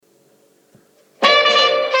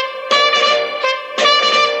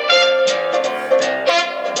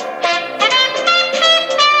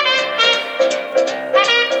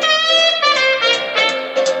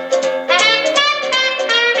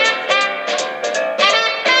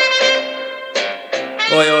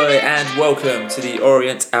Oi, oi, and welcome to the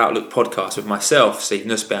Orient Outlook podcast with myself, Steve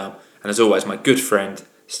Nussbaum, and as always, my good friend,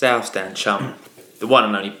 South Stand chum, the one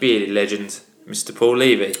and only bearded legend, Mr. Paul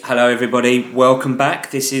Levy. Hello everybody, welcome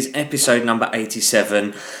back. This is episode number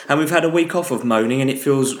 87 and we've had a week off of moaning and it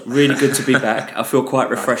feels really good to be back. I feel quite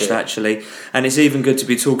refreshed actually, and it's even good to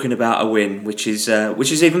be talking about a win, which is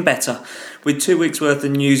even better. With 2 weeks worth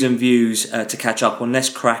of news and views to catch up on, let's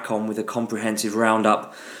crack on with a comprehensive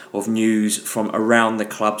roundup of news from around the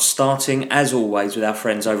club, starting as always with our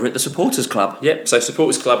friends over at the Supporters Club. Yep, so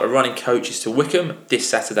Supporters Club are running coaches to Wickham this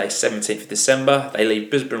Saturday 17th of December. They leave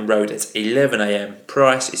Brisbane Road at 11am.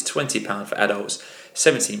 Price is £20 for adults,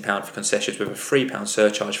 £17 for concessions with a £3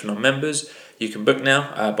 surcharge for non-members. You can book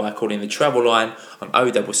now by calling the travel line on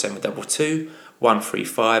 07722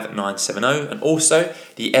 135 970, and also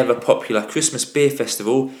the ever popular Christmas Beer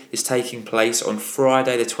Festival is taking place on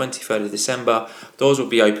Friday the 23rd of December. Doors will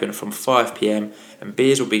be open from 5pm and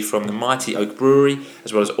beers will be from the Mighty Oak Brewery,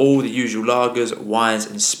 as well as all the usual lagers, wines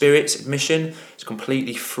and spirits. Admission is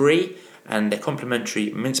completely free and their complimentary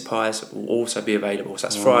mince pies will also be available. So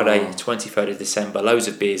that's Friday 23rd of December. Loads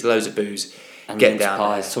of beers, loads of booze. And get mince down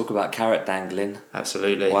pies. there. Talk about carrot dangling.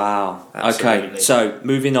 Absolutely. Wow. Absolutely. Okay, so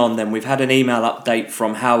moving on then. We've had an email update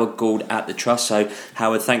from Howard Gould at the Trust. So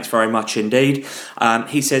Howard, thanks very much indeed.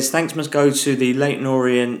 He says, thanks must go to the Leyton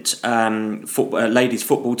Orient ladies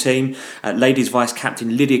football team. Ladies vice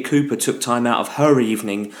captain Lydia Cooper took time out of her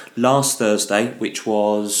evening last Thursday, which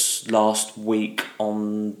was last week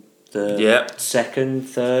on the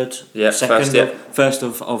first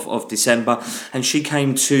of December, and she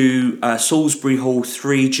came to Salisbury Hall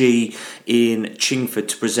 3G in Chingford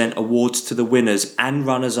to present awards to the winners and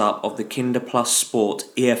runners-up of the Kinder Plus Sport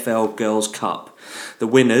EFL Girls Cup. The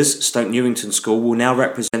winners, Stoke Newington School, will now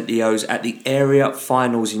represent the O's at the area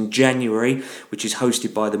finals in January, which is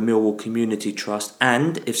hosted by the Millwall Community Trust,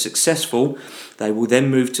 and if successful, they will then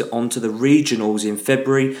move on to the regionals in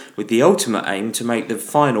February, with the ultimate aim to make the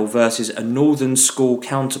final versus a Northern School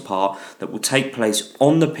counterpart that will take place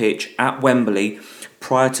on the pitch at Wembley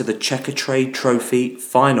prior to the Checkatrade Trophy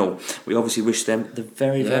final. We obviously wish them the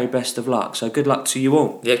very best of luck. So good luck to you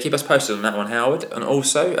all. Yeah, keep us posted on that one, Howard. And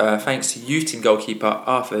also, thanks to youth team goalkeeper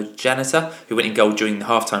Arthur Janitor, who went in goal during the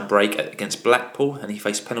half-time break against Blackpool, and he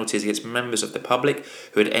faced penalties against members of the public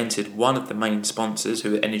who had entered one of the main sponsors,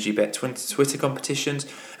 who were Energy Bet Twitter competitions,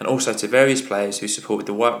 and also to various players who supported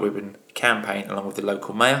the White Ribbon campaign along with the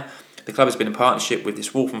local mayor. The club has been in partnership with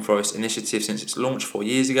this Waltham Forest initiative since its launch 4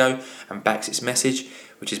 years ago and backs its message,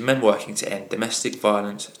 which is men working to end domestic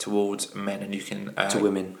violence towards men. And you can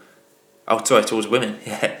women. Towards women.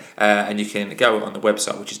 Yeah, and you can go on the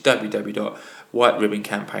website, which is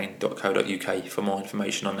www.whiteribboncampaign.co.uk for more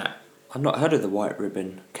information on that. I've not heard of the White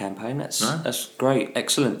Ribbon campaign. That's great.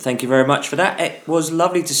 Excellent. Thank you very much for that. It was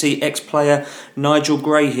lovely to see ex-player Nigel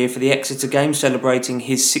Gray here for the Exeter game, celebrating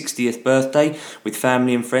his 60th birthday with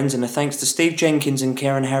family and friends. And a thanks to Steve Jenkins and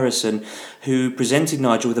Karen Harrison, who presented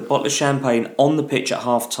Nigel with a bottle of champagne on the pitch at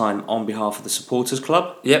half-time on behalf of the Supporters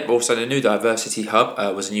Club. Yep, also the new Diversity Hub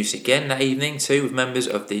was in use again that evening too, with members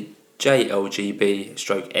of the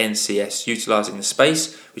JLGB/NCS utilising the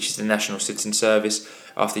space, which is the National Citizen Service,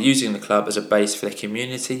 after using the club as a base for their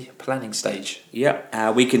community planning stage.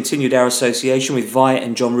 We continued our association with Vi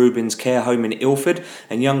and John Rubin's care home in Ilford,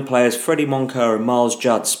 and young players Freddie Moncur and Miles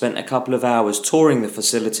Judd spent a couple of hours touring the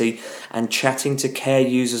facility and chatting to care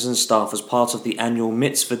users and staff as part of the annual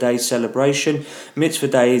Mitzvah Day celebration. Mitzvah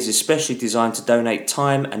Day is especially designed to donate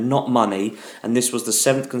time and not money, and this was the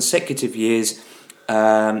 7th consecutive years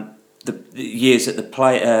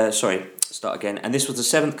And this was the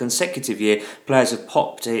 7th consecutive year players have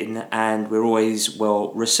popped in, and we're always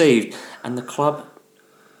well received. And the club,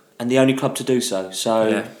 and the only club to do so.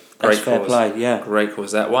 So that's fair play. Yeah, great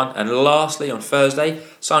cause that one. And lastly, on Thursday,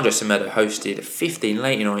 Sandro Semedo hosted 15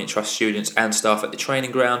 Leyton Orient Trust students and staff at the training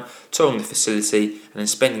ground, touring the facility, and then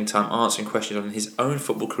spending time answering questions on his own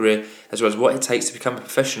football career, as well as what it takes to become a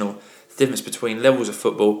professional, the difference between levels of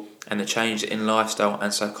football, and the change in lifestyle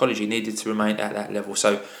and psychology needed to remain at that level.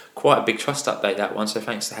 So quite a big trust update, that one. So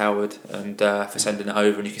thanks to Howard and for sending it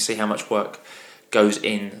over, and you can see how much work goes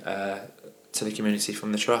in to the community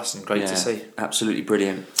from the trust, and great to see. Absolutely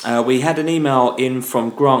brilliant. We had an email in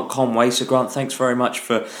from Grant Conway. So Grant, thanks very much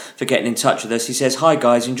for getting in touch with us. He says, "Hi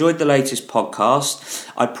guys, enjoyed the latest podcast.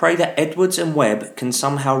 I pray that Edwards and Webb can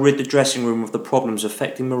somehow rid the dressing room of the problems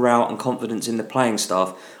affecting morale and confidence in the playing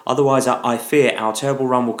staff. Otherwise, I fear our terrible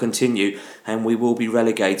run will continue and we will be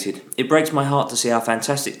relegated. It breaks my heart to see our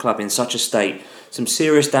fantastic club in such a state. Some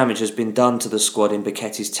serious damage has been done to the squad in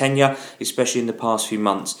Bicketti's tenure, especially in the past few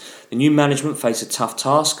months. The new management face a tough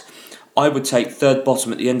task. I would take third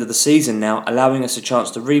bottom at the end of the season now, allowing us a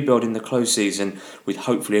chance to rebuild in the close season with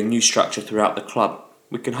hopefully a new structure throughout the club.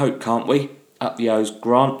 We can hope, can't we? Up the O's,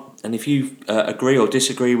 Grant. And if you agree or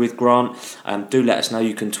disagree with Grant, do let us know.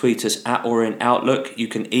 You can tweet us at Orient Outlook. You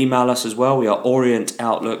can email us as well. We are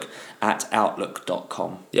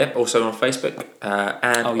orientoutlook@outlook.com. Yep, also on Facebook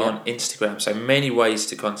and on Instagram. So many ways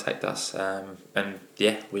to contact us. And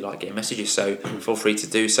yeah, we like getting messages, so feel free to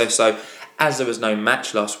do so. So as there was no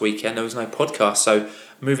match last weekend, there was no podcast. So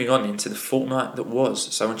moving on into the fortnight that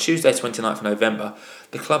was. So on Tuesday 29th of November,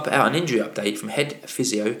 the club put out an injury update from head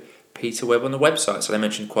physio Peter Webb on the website. So they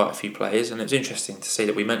mentioned quite a few players, and it was interesting to see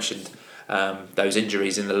that we mentioned those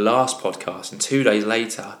injuries in the last podcast, and 2 days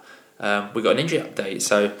later we got an injury update.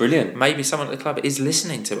 So brilliant. Maybe someone at the club is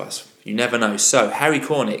listening to us. You never know. So Harry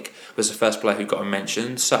Cornick was the first player who got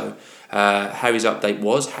mentioned. So Harry's update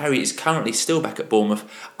was Harry is currently still back at Bournemouth,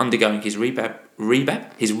 undergoing his rehab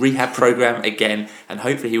program again, and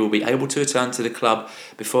hopefully he will be able to return to the club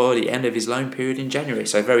before the end of his loan period in January.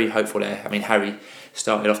 So very hopeful there. I mean, Harry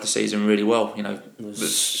started off the season really well. You know,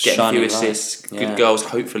 getting a few assists, good goals.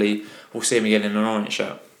 Hopefully we'll see him again in an Orient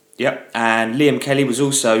shirt. Yep, and Liam Kelly was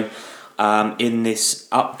also in this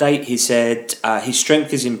update. He said his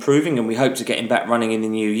strength is improving and we hope to get him back running in the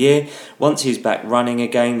new year. Once he's back running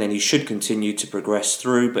again, then he should continue to progress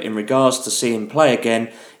through. But in regards to see him play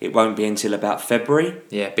again, it won't be until about February.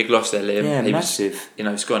 Yeah, big loss there, Liam. Yeah, he massive.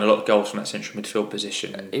 Was, scoring a lot of goals from that central midfield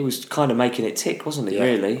position. It was kind of making it tick, wasn't it,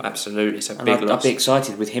 really? Absolutely. So big loss. I'd be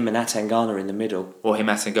excited with him and Atangana in the middle. Or him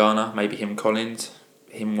Atangana, maybe him Collins.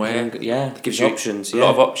 Him where it gives you options, a lot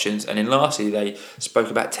of options. And then lastly they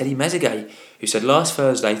spoke about Teddy Mezzagay, who said last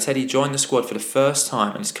Thursday Teddy joined the squad for the first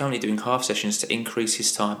time and is currently doing half sessions to increase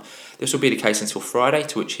his time. This will be the case until Friday,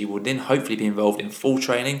 to which he will then hopefully be involved in full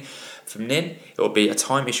training. From then it will be a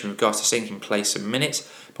time issue in regards to seeing him play some minutes,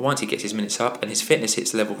 but once he gets his minutes up and his fitness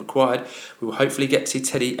hits the level required, we will hopefully get to see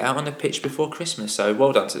Teddy out on the pitch before Christmas. So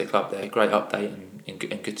well done to the club there, great update, and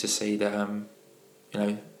good to see that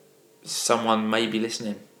someone may be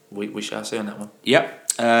listening. We shall see on that one.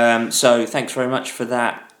 Yep. So thanks very much for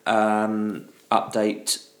that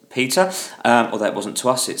update, Peter. Although it wasn't to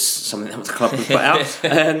us, it's something that the club has put out.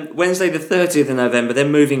 Wednesday the 30th of November,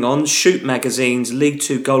 then moving on, Shoot Magazine's League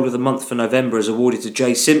 2 Goal of the Month for November is awarded to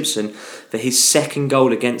Jay Simpson for his second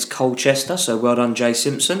goal against Colchester. So well done, Jay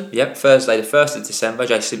Simpson. Yep, Thursday the 1st of December,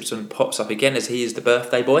 Jay Simpson pops up again as he is the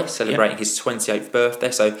birthday boy, celebrating his 28th birthday.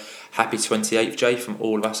 So happy 28th, Jay, from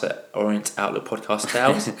all of us at Orient Outlook Podcast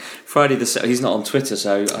Tales. Friday he's not on Twitter,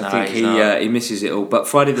 so I think he misses it all. But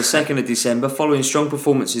Friday the 2nd of December, following strong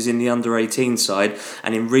performances in the under-18 side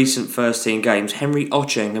and in recent first-team games, Henry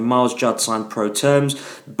Ocheng and Miles Judd signed pro terms,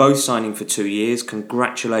 both signing for 2 years.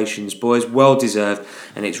 Congratulations, boys, well deserved,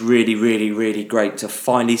 and it's really, really, really great to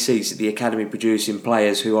finally see the academy producing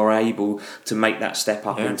players who are able to make that step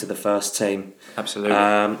up into the first team. Absolutely.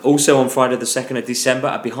 Also on Friday the 2nd of December,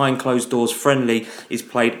 a behind closed doors friendly is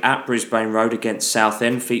played at Brisbane Road against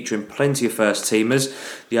Southend, featuring plenty of first teamers.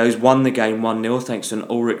 The O's won the game 1-0 thanks to an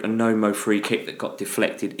Ulrich Anomo free kick that got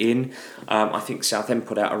deflected in. I think Southend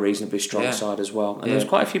put out a reasonably strong side as well, and there was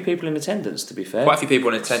quite a few people in attendance, to be fair. Quite a few people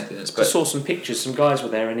in attendance, but I saw some pictures. Some guys were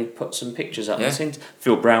there, and he put some pictures up.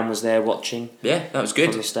 Phil Brown was there watching. Yeah, that was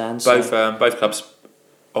good. From the stands. Both clubs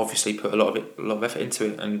obviously put a lot of effort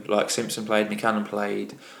into it, and like Simpson played, McCannon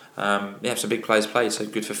played. Some big players played, so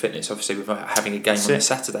good for fitness, obviously, with having a game on the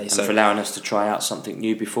Saturday. And for allowing us to try out something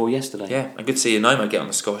new before yesterday. Yeah, and good to see Anomo get on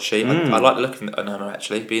the score sheet. I like the look of Anomo,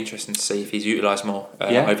 actually. It'd be interesting to see if he's utilised more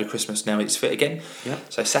over Christmas now he's fit again. Yeah.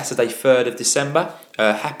 So Saturday, 3rd of December,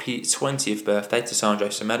 happy 20th birthday to Sandro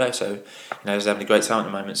Semedo. So, he's having a great time at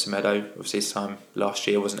the moment, Semedo. Obviously, his time last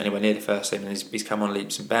year wasn't anywhere near the first team, and he's come on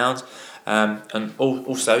leaps and bounds. And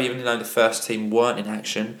also, even though the first team weren't in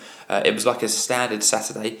action, it was like a standard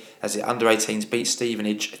Saturday as the under-18s beat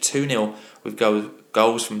Stevenage 2-0 with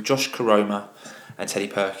goals from Josh Karoma and Teddy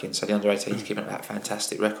Perkins. So the under-18s keeping up that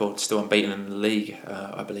fantastic record, still unbeaten in the league,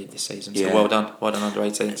 I believe, this season. So well done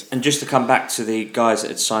under-18s. And just to come back to the guys that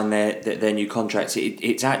had signed their new contracts,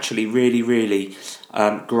 it's actually really, really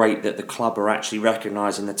great that the club are actually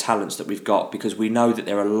recognising the talents that we've got, because we know that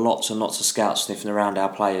there are lots and lots of scouts sniffing around our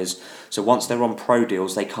players. So once they're on pro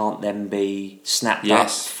deals, they can't then be snapped up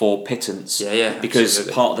for pittance. Because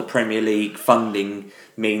absolutely. Part of the Premier League funding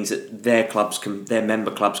means that their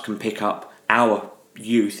member clubs can pick up our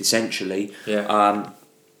youth essentially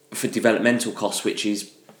for developmental costs, which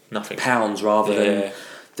is nothing, pounds rather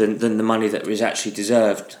than the money that is actually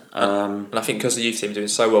deserved. And I think because the youth team are doing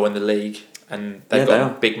so well in the league, And they've Yeah, got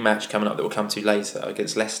they a big match coming up that we'll come to later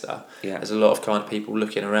against Leicester. Yeah. There's a lot of kind of people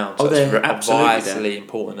looking around. So they're it's absolutely vitally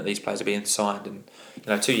important that these players are being signed. And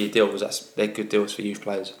 2-year deals, they're good deals for youth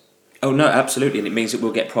players. Oh no, absolutely, and it means that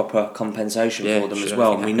we'll get proper compensation for them as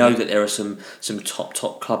well. And we know that there are some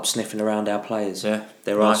top clubs sniffing around our players. Yeah,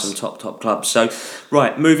 there are some top clubs. So,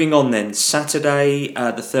 right, moving on then. Saturday,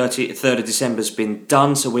 the 3rd of December's been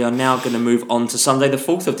done, so we are now going to move on to Sunday, the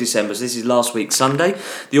 4th of December. So this is last week Sunday.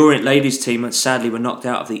 The Orient ladies team sadly were knocked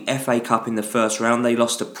out of the FA Cup in the first round. They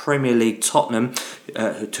lost to Premier League Tottenham,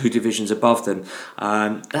 2 divisions above them.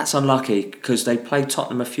 That's unlucky because they played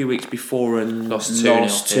Tottenham a few weeks before and lost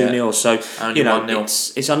 2-0. So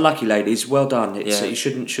it's unlucky, ladies. Well done. You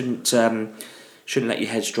shouldn't let your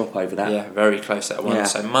heads drop over that. Yeah, very close that one. Yeah.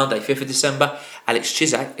 So Monday, 5th of December, Alex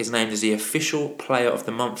Chisak is named as the official player of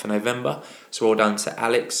the month for November. So well done to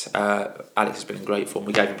Alex. Alex has been in great form.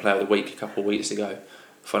 We gave him player of the week a couple of weeks ago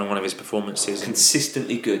following one of his performances.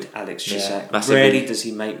 Consistently good, Alex Chisak. Massively, rarely does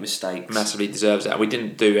he make mistakes. Massively deserves that. We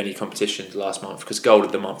didn't do any competitions last month because goal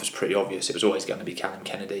of the month was pretty obvious. It was always going to be Callum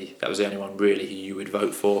Kennedy. That was the only one really who you would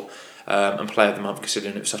vote for. And player of the month,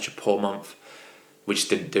 considering it was such a poor month, we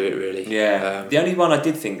just didn't do it really. Yeah. The only one I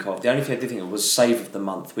did think of, was save of the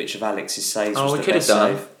month, which of Alex's saves was the best save. We could have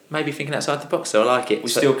done. Maybe thinking outside the box, though. I like it. We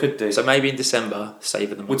still could do. So maybe in December,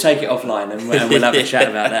 save of the month. We'll take it offline and we'll have a chat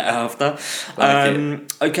about that after.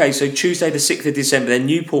 Okay, so Tuesday the 6th of December, then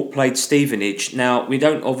Newport played Stevenage. Now, we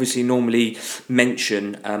don't obviously normally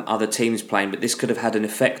mention other teams playing, but this could have had an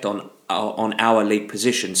effect on our league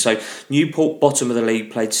position. So Newport, bottom of the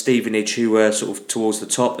league, played Stevenage, who were sort of towards the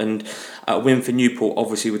top, and a win for Newport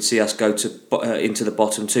obviously would see us go to into the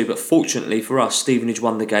bottom two. But fortunately for us, Stevenage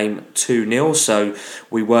won the game 2-0, so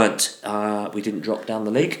we didn't drop down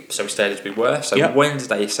the league. So we stayed as we were. So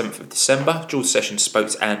Wednesday, 7th of December, Jules Sessions spoke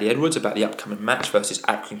to Andy Edwards about the upcoming match versus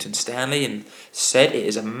Accrington Stanley and said it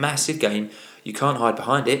is a massive game. You can't hide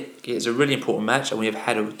behind it. It is a really important match and we have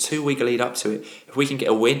had a 2-week lead up to it. If we can get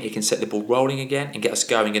a win, it can set the ball rolling again and get us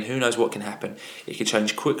going, and who knows what can happen. It can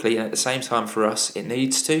change quickly, and at the same time for us, it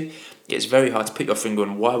needs to. It's very hard to put your finger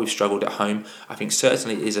on why we've struggled at home. I think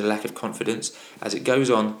certainly it is a lack of confidence. As it goes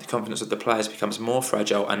on, the confidence of the players becomes more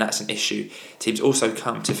fragile, and that's an issue. Teams also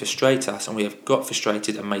come to frustrate us, and we have got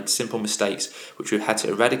frustrated and made simple mistakes, which we've had to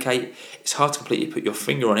eradicate. It's hard to completely put your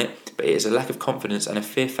finger on it, but it is a lack of confidence and a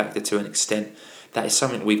fear factor to an extent. That is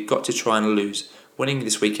something we've got to try and lose. Winning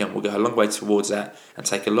this weekend will go a long way towards that and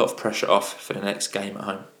take a lot of pressure off for the next game at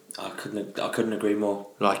home. I couldn't agree more.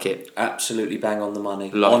 Like it. Absolutely bang on the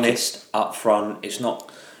money. Honest, up front. It's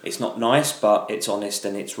not nice, but it's honest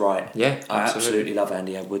and it's right. Yeah, I absolutely love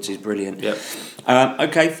Andy Edwards. He's brilliant. Yep.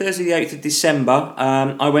 Okay, Thursday the 8th of December,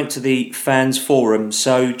 I went to the fans forum.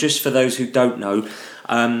 So just for those who don't know,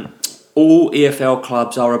 all EFL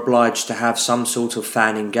clubs are obliged to have some sort of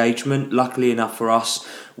fan engagement. Luckily enough for us,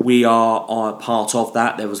 we are part of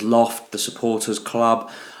that. There was Loft, the supporters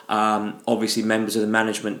club, obviously members of the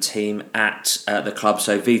management team at the club.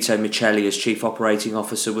 So Vito Michelli as Chief Operating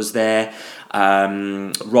Officer was there.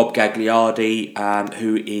 Rob Gagliardi,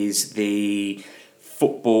 who is the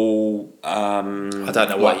football... I don't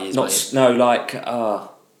know what he is. No idea.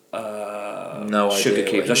 Sugar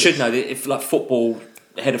cubes. I should know if like football...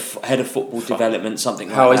 Head of football development, something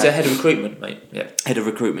like that. Oh, is it head of recruitment, mate? Yeah. Head of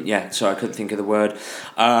recruitment, yeah. Sorry, I couldn't think of the word.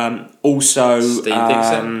 Also,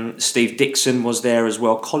 Steve Dixon was there as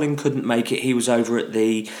well. Colin couldn't make it. He was over at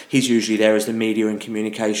he's usually there as the media and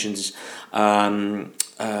communications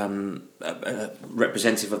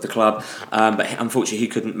representative of the club, but unfortunately he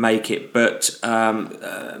couldn't make it. But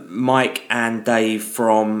Mike and Dave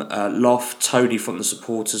from Loft, Tony from the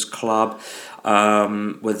supporters club,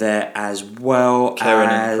 were there as well.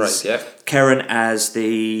 Karen as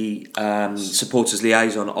the supporters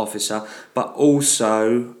liaison officer, but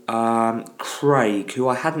also Craig, who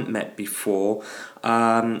I hadn't met before,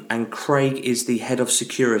 and Craig is the head of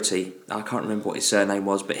security. I can't remember what his surname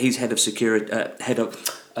was, but he's head of security,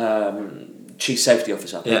 Chief Safety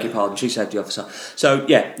Officer. Beg your pardon, Chief Safety Officer. So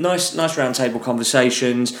yeah, nice round table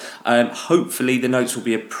conversations. Hopefully the notes will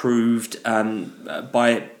be approved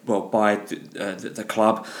by the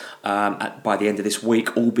club by the end of this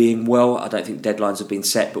week, all being well. I don't think deadlines have been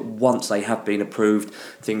set, but once they have been approved,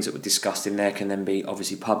 things that were discussed in there can then be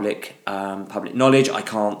obviously public knowledge. I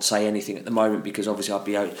can't say anything at the moment because obviously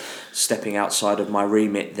I'll be stepping outside of my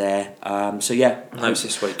remit there. So yeah, notes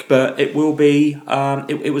this week, but it will be.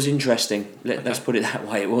 It was interesting. Let's put it that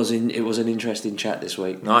way. It was an interesting chat this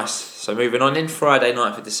week. Nice. So moving on, in Friday,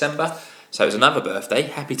 9th of December. So it was another birthday.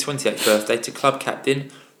 Happy 28th birthday to club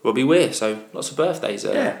captain Robbie Weir. So lots of birthdays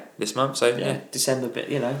this month. So yeah, December bit,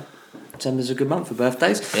 September's a good month for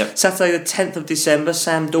birthdays. Yep. Saturday the 10th of December,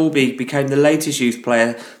 Sam Dalby became the latest youth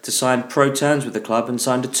player to sign pro terms with the club and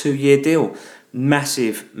signed a 2-year deal.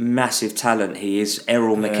 Massive talent he is.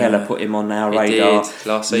 Errol McKellar put him on our radar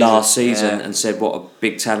last season and said what a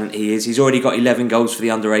big talent he is. He's already got 11 goals for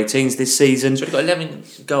the under-18s this season. So he's got 11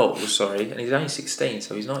 goals, and he's only 16,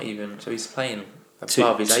 so he's not even, so he's playing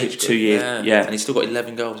above his age group. 2 years, yeah. And he's still got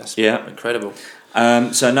 11 goals, that's incredible.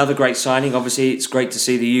 So another great signing. Obviously, it's great to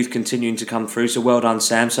see the youth continuing to come through. So well done,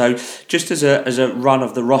 Sam. So just as a run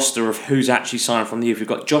of the roster of who's actually signed from the youth, we've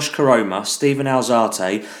got Josh Karoma, Stephen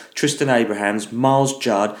Alzate, Tristan Abrahams, Miles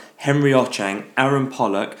Judd, Henry Ochang, Aaron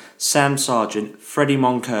Pollock, Sam Sargent, Freddie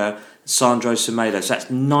Moncur, Sandro Semedo. So that's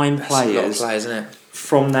 9 players. That's a lot of players, isn't it?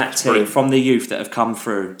 From that team, from the youth that have come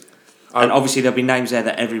through. And obviously there'll be names there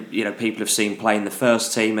that people have seen play in the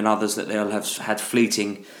first team, and others that they'll have had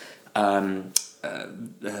fleeting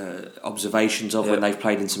observations of when they've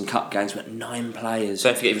played in some cup games. But 9 players.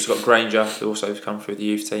 Don't forget, you've got Granger, who also has come through the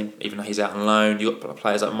youth team, even though he's out on loan. You've got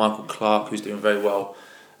players like Michael Clark, who's doing very well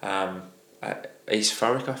at East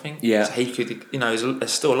Thurrock, I think. Yeah. So he could,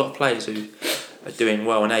 there's still a lot of players who are doing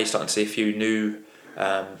well, and now you're starting to see a few new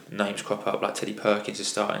names crop up, like Teddy Perkins is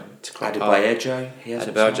starting to crop up.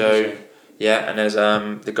 Adebayo. Yeah, and there's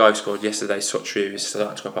the guy who scored yesterday, Sotru, is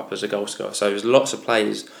starting to crop up as a goal scorer. So there's lots of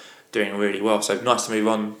players doing really well. So nice to move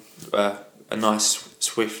on. A nice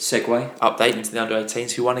swift segue update into the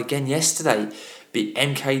under-18s, who won again yesterday. Beat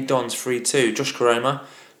MK Dons 3-2. Josh Karoma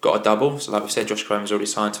got a double. So like we said, Josh Karoma's already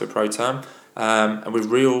signed to a pro term. And with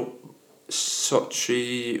Rule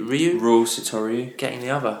Satoriu getting the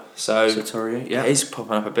other. So Satoriu, yeah, he's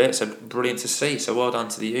popping up a bit. So brilliant to see. So well done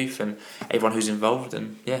to the youth and everyone who's involved.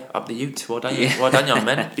 And up the youth. Well done, well done, young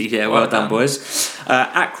men. Well done, boys.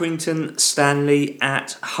 Accrington Stanley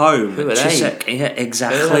at home. Who are they? Yeah,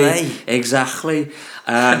 exactly.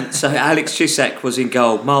 So Alex Chisek was in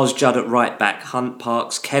goal. Miles Judd at right back. Hunt,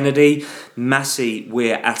 Parks, Kennedy, Massey,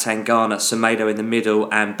 Weir, Atangana, Semedo in the middle,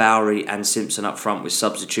 and Bowery and Simpson up front with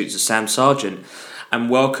substitutes of Sam Sargent. And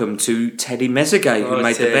welcome to Teddy Mezzagate, who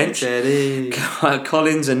made the bench. Teddy.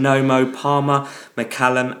 Collins, Anomo, Palmer,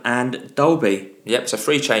 McCallum, and Dolby. Yep, so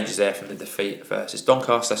 3 changes there from the defeat versus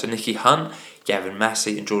Doncaster. So Nicky Hunt, Gavin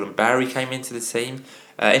Massey, and Jordan Bowery came into the team.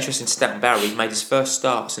 Interesting stat, Bowery made his first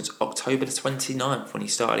start since October the 29th when he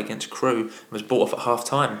started against Crewe and was brought off at half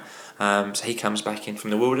time. So he comes back in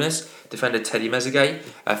from the Wilderness. Defender Teddy Mezzagate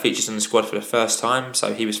features on the squad for the first time.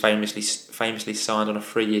 So he was famously signed on a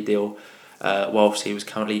 3-year deal whilst he was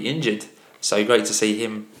currently injured. So great to see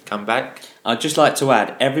him come back. I'd just like to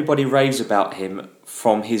add, everybody raves about him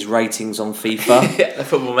from his ratings on FIFA. The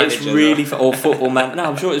Football Manager. It's really or Football Man. No,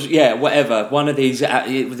 I'm sure it's whatever. One of these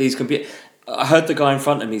computer. I heard the guy in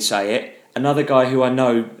front of me say it. Another guy who I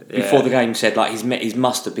know before the game said like he's met his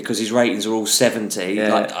mustard because his ratings are all 70.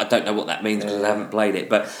 Yeah. Like I don't know what that means because I haven't played it,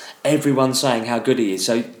 but everyone's saying how good he is.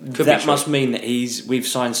 So that must mean that we've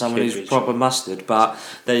signed someone who's proper mustard. But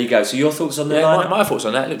there you go. So your thoughts on the lineup? My thoughts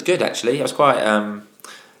on that looked good actually. I was quite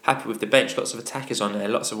happy with the bench. Lots of attackers on there.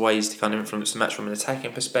 Lots of ways to kind of influence the match from an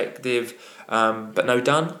attacking perspective. But no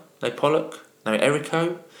Dunn, no Pollock, no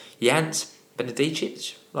Erico, Jans,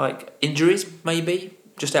 Benedicic. Like injuries maybe.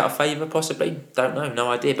 Just out of favour, possibly. Don't know,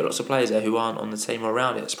 no idea. But lots of players there who aren't on the team or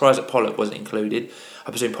around it. Surprised that Pollock wasn't included.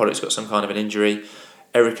 I presume Pollock's got some kind of an injury.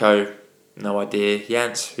 Erico, no idea.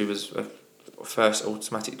 Jans, who was a first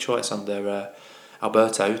automatic choice under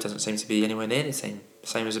Alberto, doesn't seem to be anywhere near the team.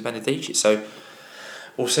 Same as a Benedicic. So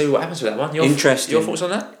we'll see what happens with that one. Interesting. Your thoughts on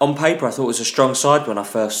that? On paper, I thought it was a strong side when I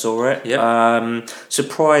first saw it. Yep.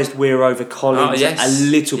 Surprised we're over Collins a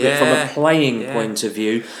little bit from a playing point of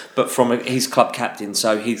view, but from his club captain,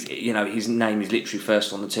 so his name is literally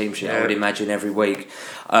first on the team sheet. I would imagine every week.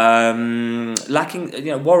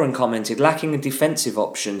 Lacking, Warren commented, lacking defensive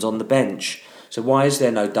options on the bench. So why is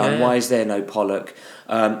there no Dunn? Why is there no Pollock?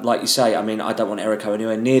 Like you say, I mean, I don't want Erico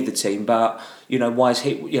anywhere near the team, but why is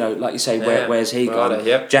he? Like you say, where's he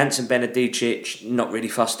gone? Jansen Benedicic, not really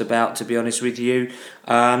fussed about, to be honest with you.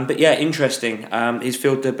 But interesting. He's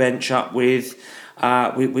filled the bench up with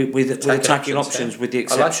attacking options, with the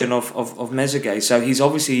exception of Mezzagate. So he's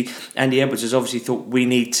obviously, Andy Edwards has obviously thought we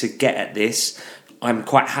need to get at this. I'm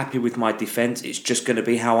quite happy with my defence. It's just going to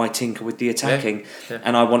be how I tinker with the attacking.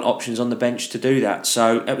 And I want options on the bench to do that.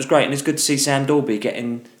 So it was great. And it's good to see Sam Dalby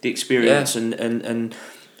getting the experience and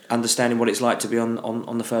understanding what it's like to be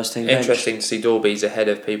on the first team bench. Interesting to see Dalby's ahead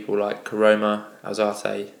of people like Karoma,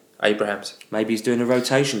 Alzate, Abrahams. Maybe he's doing a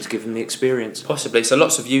rotation to give him the experience. Possibly. So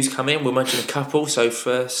lots of views come in. We'll mention a couple. So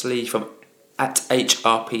firstly from at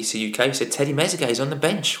HRPC UK said Teddy Mezzagate is on the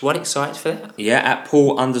bench. What excited for that? Yeah, at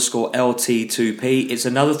Paul_LT2P. It's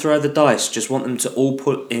another throw of the dice. Just want them to all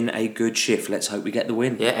put in a good shift. Let's hope we get the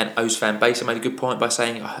win. Yeah, and O's fan Baser made a good point by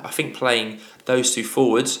saying, I think playing those two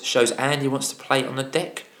forwards shows Andy wants to play on the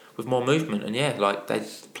deck with more movement. And yeah, like they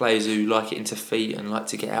players who like it into feet and like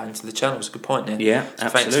to get out into the channels. Good point there. Yeah, so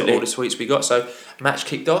absolutely. Thanks for all the sweets we got. So match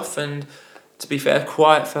kicked off, and to be fair,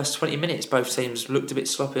 quiet first 20 minutes. Both teams looked a bit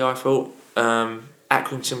sloppy, I thought.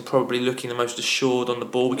 Accrington probably looking the most assured on the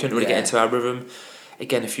ball. We couldn't really get into our rhythm.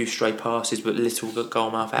 Again, a few stray passes, but little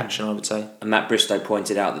goal-mouth action, I would say. And Matt Bristow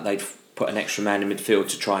pointed out that they'd put an extra man in midfield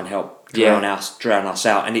to try and help drown us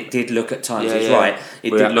out, and it did look at times. He's right.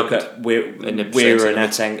 It did look at Weir and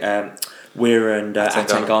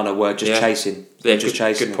Atangana were just chasing. Yeah,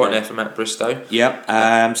 good point there for Matt Bristow. Yep.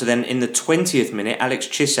 So then in the 20th minute, Alex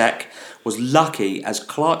Chisak was lucky as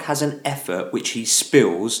Clark has an effort which he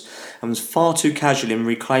spills and was far too casual in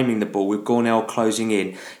reclaiming the ball with Gornell closing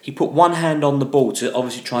in. He put one hand on the ball to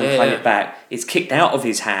obviously try and claim it back. It's kicked out of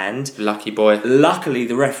his hand. Lucky boy. Luckily,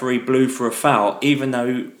 the referee blew for a foul, even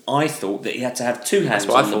though I thought that he had to have two hands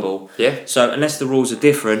on the ball. Yeah. So unless the rules are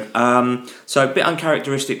different, so a bit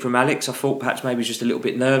uncharacteristic from Alex. I thought perhaps maybe just a little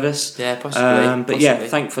bit nervous. Yeah, possibly. But yeah,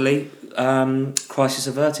 thankfully, crisis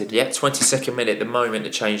averted. Yeah, 22nd minute, the moment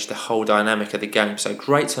that changed the whole dynamic of the game. So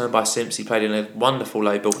great turn by Simps. He played in a wonderful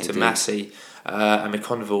low ball to Massey, and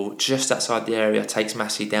McConville just outside the area takes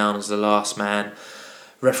Massey down as the last man.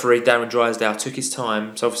 Referee Darren Drysdale took his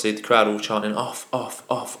time. So obviously the crowd all chanting off,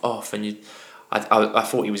 and I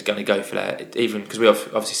thought he was going to go for that, even because we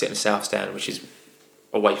obviously sit in the south stand, which is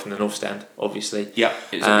away from the north stand, obviously. Yeah,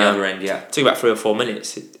 it's at the other end. Yeah, took about 3 or 4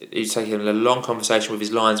 minutes. He's taking a long conversation with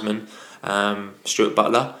his linesman, Stuart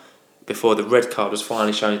Butler, before the red card was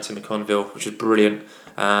finally shown to McConville, which was brilliant.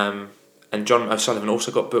 And John O'Sullivan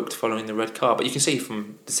also got booked following the red card. But you can see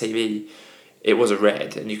from the TV, it was a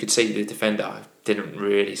red, and you could see the defender didn't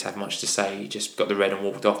really have much to say. He just got the red and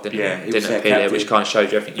walked off. Didn't appear, which kind of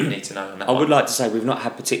shows you everything you need to know on that. I would like to say we've not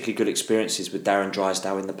had particularly good experiences with Darren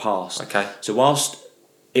Drysdale in the past. Okay. So whilst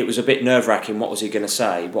it was a bit nerve-wracking, what was he going to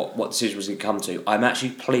say? What decision was he come to? I'm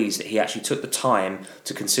actually pleased that he actually took the time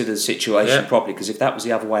to consider the situation properly, because if that was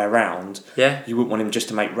the other way around, you wouldn't want him just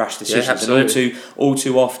to make rash decisions. And all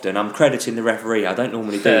too often, I'm crediting the referee, I don't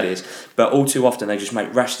normally do this, but all too often they just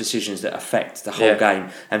make rash decisions that affect the whole game.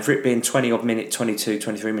 And for it being 20-odd minutes, 22,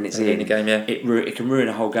 23 minutes in the game, it can ruin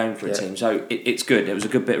a whole game for a team. So it's good. It was a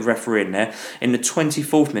good bit of refereeing there. In the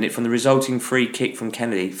 24th minute, from the resulting free kick from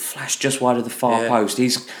Kennedy, flashed just wide of the far post.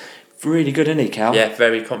 He's really good, isn't he, Cal? Yeah,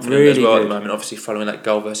 very confident really as well at the moment. Obviously, following that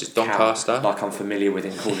goal versus Doncaster. Cal, like I'm familiar with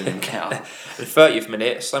him calling him Cal. The 30th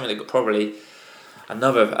minute, something that got probably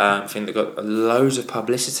another thing that got loads of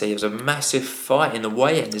publicity. It was a massive fight in the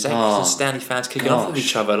way end. There's and Stanley fans kicking off with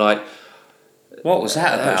each other. Like, what was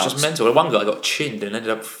that about? It was just mental. One guy got chinned and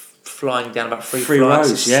ended up flying down about three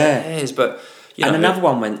rows of stairs. But and another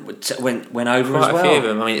one went over as well. A few of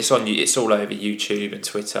them. I mean, it's all over YouTube and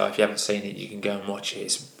Twitter. If you haven't seen it, you can go and watch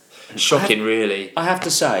it. It's shocking, really. I have to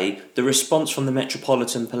say, the response from the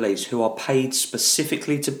Metropolitan Police, who are paid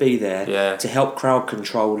specifically to be there to help crowd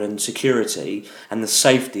control and security and the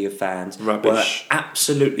safety of fans, were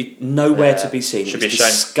absolutely nowhere to be seen. Should be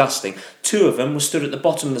disgusting. 2 of them were stood at the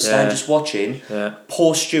bottom of the stand just watching.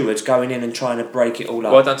 Poor stewards going in and trying to break it all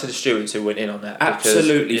up. Well done to the stewards who went in on that.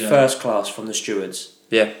 Absolutely first class from the stewards.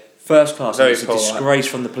 Yeah. First class. It's a disgrace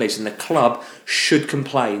from the police, and the club should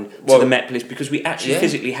complain to the Met Police, because we actually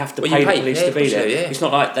physically have to pay the police to be there. It's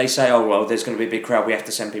not like they say, oh well, there's going to be a big crowd, we have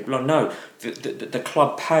to send people on. No, the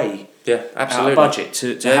club pay our budget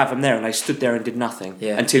to have them there, and they stood there and did nothing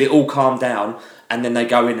until it all calmed down, and then they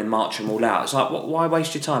go in and march them all out. It's like, why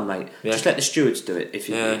waste your time, mate? Just let the stewards do it if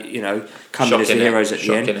you come in as the heroes at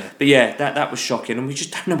the end. But that was shocking, and we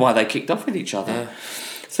just don't know why they kicked off with each other.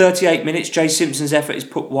 38 minutes, Jay Simpson's effort is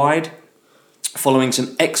put wide, following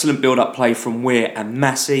some excellent build-up play from Weir and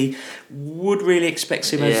Massey. Would really expect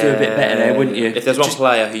Simo to do a bit better there, wouldn't you? If there's one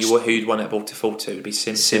player who'd won that ball to fall to, it would be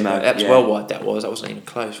Simo. That was well wide, that wasn't even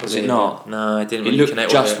close, was it? Not? No, it didn't really connect with it.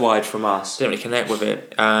 It looked just wide from us. Didn't really connect with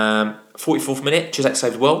it. 44th minute, Chisak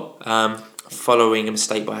saved well, following a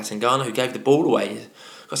mistake by Atangana, who gave the ball away.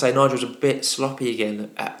 I say Nigel was a bit sloppy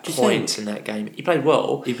again at points in that game. He played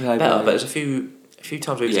well, better, but there's a few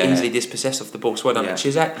times where he was easily dispossessed off the ball. So well done to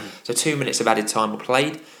Chisak. So 2 minutes of added time were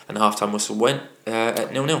played, and the half-time whistle went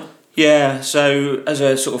at 0-0. Yeah, so as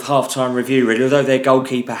a sort of half-time review, really, although their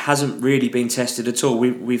goalkeeper hasn't really been tested at all,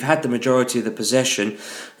 we've had the majority of the possession,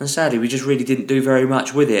 and sadly we just really didn't do very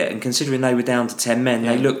much with it. And considering they were down to 10 men,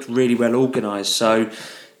 they looked really well organised. So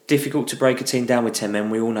difficult to break a team down with 10 men.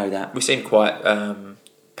 We all know that. We seemed quite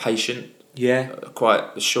patient. Yeah, quite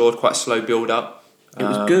assured, quite slow build up. it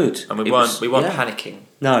was good, and we weren't panicking.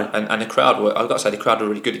 No, and the crowd I've got to say the crowd were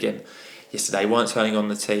really good again yesterday. Weren't turning on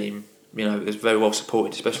the team. You know, it was very well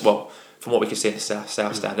supported, especially from what we could see in the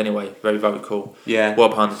south stand. Anyway, very vocal. Yeah, well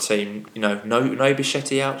behind the team. You know, no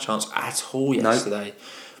Bichetti out chance at all yesterday.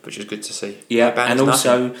 Which was good to see. Yeah, and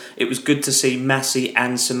also it was good to see Massey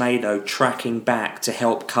and Semedo tracking back to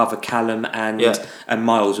help cover Callum and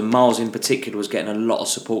Miles. And Miles in particular was getting a lot of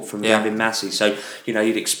support from Gavin Massey. So, you know,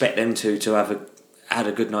 you'd expect them to have had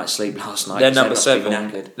a good night's sleep last night. Their number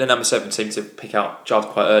 7 seemed to pick out Judd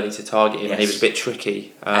quite early to target him, and he was a bit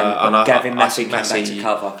tricky. And Gavin Massey came back to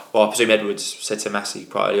cover. Well, I presume Edwards said to Massey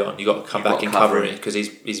quite early on, "You've got to come back and cover it," because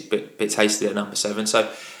he's a bit tasty at number 7. So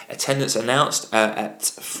attendance announced at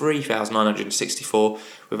 3,964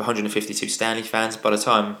 with 152 Stanley fans. By the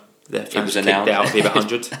time the fans kicked out, it'd be about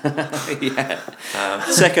 100.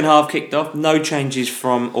 Second half kicked off. No changes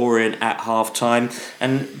from Orient at half time,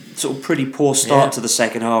 and sort of pretty poor start to the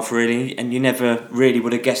second half, really. And you never really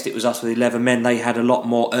would have guessed it was us with 11 men. They had a lot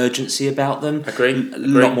more urgency about them. Agree. A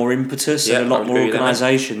lot more impetus and a lot more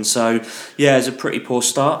organisation. So yeah, it was a pretty poor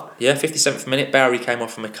start. Yeah, 57th minute, Bowery came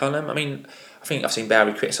off from McCullum. I think I've seen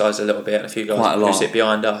Bowery criticised a little bit, and a few guys who sit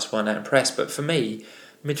behind us weren't that impressed. But for me,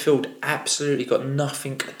 midfield absolutely got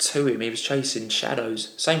nothing to him. He was chasing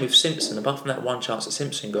shadows. Same with Simpson. Apart from that one chance that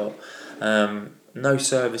Simpson got, no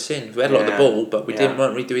service in. We had a lot of the ball, but we weren't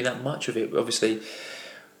really doing that much of it. Obviously,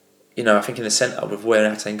 you know, I think in the centre with Ware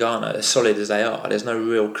and Atangana, as solid as they are, there's no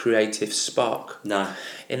real creative spark in there.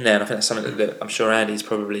 And I think that's something that I'm sure Andy's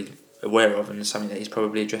probably aware of, and something that he's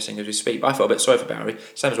probably addressing as we speak. But I felt a bit sorry for Bowery,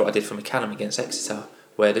 same as what I did for McCallum against Exeter,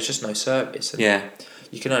 where there's just no service. And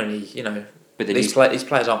you can only, you know, but these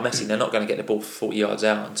players aren't messy. They're not going to get the ball 40 yards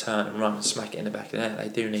out and turn and run and smack it in the back of the net. They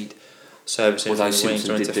do need service in the wings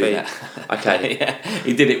or into feet. Okay,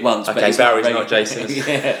 he did it once. Okay, Bowery's not Jason.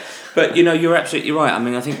 But you know, you're absolutely right. I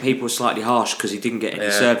mean, I think people were slightly harsh because he didn't get any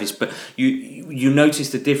service. But you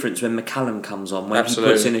notice the difference when McCallum comes on, when he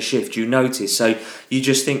puts in a shift. You notice. So you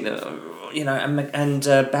just think that, you know, and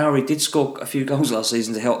Bowery did score a few goals last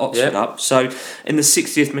season to help Oxford up. So in the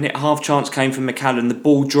 60th minute, half chance came from McCallum. The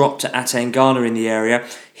ball dropped to Atangana in the area.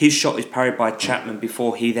 His shot is parried by Chapman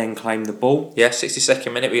before he then claimed the ball. Yeah,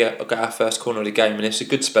 62nd minute, we got our first corner of the game, and it's a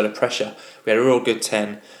good spell of pressure. We had a real good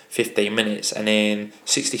 10-15 minutes, and in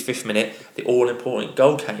 65th minute, the all-important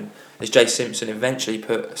goal came as Jay Simpson eventually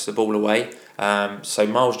puts the ball away. So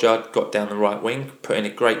Miles Judd got down the right wing, put in a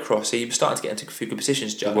great cross. He was starting to get into a few good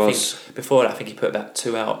positions, Judd. I think before that, I think he put about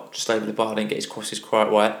 2 out just over the bar, didn't get his crosses quite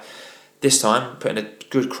right. This time, putting a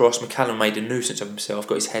good cross, McCallum made a nuisance of himself,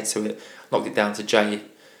 got his head to it, knocked it down to Jay.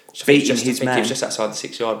 Beating his man. He was just outside the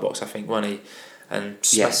 6-yard box, I think, wasn't he? And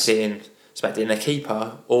smacked it in. The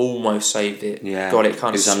keeper almost saved it. Yeah, got it,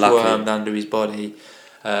 kind of squirmed under his body.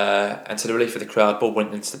 And to the relief of the crowd, ball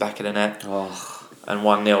went into the back of the net. And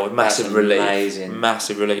 1-0. Massive relief. Amazing.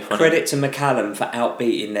 Massive relief. Credit to McCallum for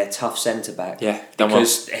outbeating their tough centre back. Yeah,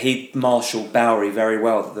 because he marshalled Bowery very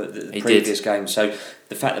well the previous game. So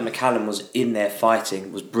the fact that McCallum was in there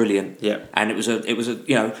fighting was brilliant. Yeah, and it was a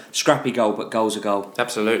you know, scrappy goal, but goal's a goal.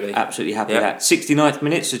 Absolutely happy with that. 69th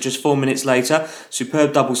minute, so just 4 minutes later,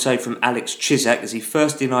 superb double save from Alex Chisak as he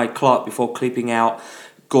first denied Clark before clipping out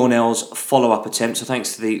Gornell's follow-up attempt, so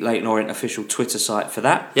thanks to the Leyton Orient official Twitter site for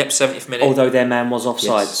that. Yep, 70th minute. Although their man was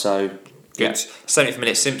offside, so... Good. 70th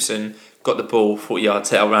minute, Simpson got the ball 40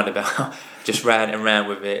 yards out roundabout, just ran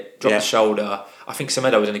with it, dropped the shoulder. I think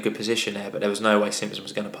Semedo was in a good position there, but there was no way Simpson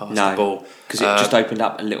was going to pass the ball. Because it just opened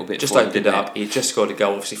up a little bit. Just opened up. He just scored a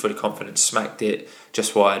goal, obviously fully confident, smacked it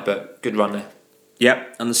just wide, but good run there.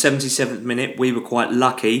 Yep, on the 77th minute, we were quite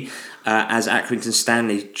lucky as Accrington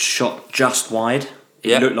Stanley shot just wide.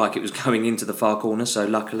 It looked like it was going into the far corner, so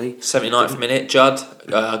luckily. 79th minute, Judd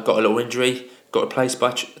got a little injury, got replaced by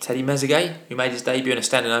Teddy Mezzagay, who made his debut, and a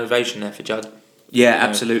standing ovation there for Judd. Yeah,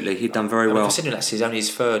 absolutely. He'd done very well. Considering that's only his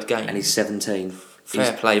 3rd game. And he's 17.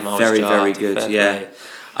 Fair play, Miles Very, Judd. very good,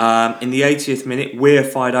 in the 80th minute, Weir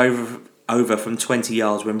fired over from 20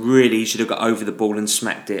 yards when really he should have got over the ball and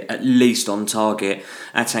smacked it at least on target.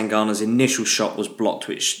 Atangana's initial shot was blocked,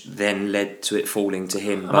 which then led to it falling to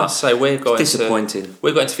him. I must say, we got disappointing.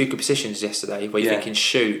 We got into a few good positions yesterday where you're thinking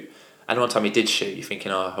shoot, and one time he did shoot, you're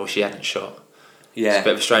thinking, I wish he hadn't shot. Yeah, it's a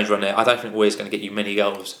bit of a strange run there. I don't think Weir's going to get you many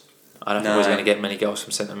goals. I don't think Weir's going to get many goals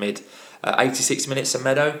from centre mid. 86 minutes,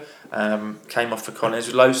 Semedo came off for Collins.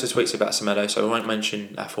 There's loads of tweets about Semedo, so I won't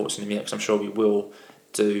mention our thoughts in him yet, because I'm sure we will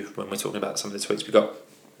do when we're talking about some of the tweets we got.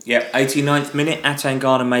 Yeah, 89th minute,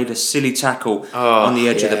 Atangana made a silly tackle on the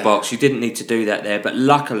edge of the box. You didn't need to do that there, but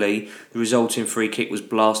luckily the resulting free kick was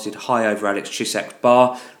blasted high over Alex Chisak's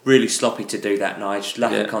bar. Really sloppy to do that, Nige.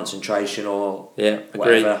 Lack of concentration or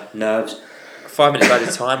whatever, nerves. 5 minutes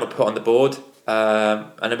added time were put on the board,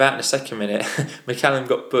 and about in the second minute, McCallum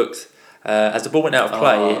got booked as the ball went out of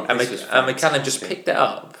play, and McCallum just picked it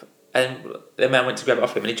up, and the man went to grab it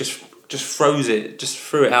off him, and he just threw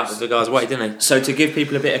it out of the guy's way, didn't he? So to give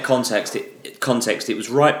people a bit of context, it was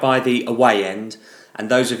right by the away end, and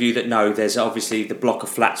those of you that know, there's obviously the block of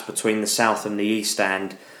flats between the south and the east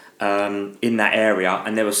stand in that area,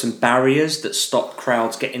 and there were some barriers that stopped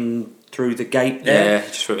crowds getting through the gate there. Yeah,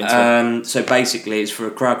 just threw it into it. So basically it's for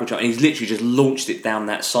a crowd control, and he's literally just launched it down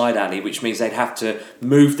that side alley, which means they'd have to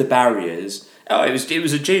move the barriers. Oh, it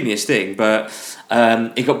was a genius thing, but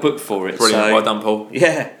he got booked for it. Brilliant, so, well done, Paul.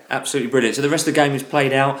 Yeah, absolutely brilliant. So the rest of the game is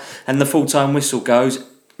played out, and the full-time whistle goes,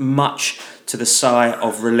 much to the sigh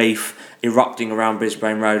of relief erupting around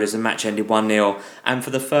Brisbane Road as the match ended 1-0. And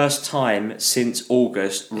for the first time since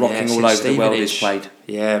August, Rocking All Over the World is played.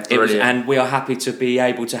 Yeah, brilliant. And we are happy to be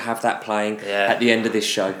able to have that playing at the end of this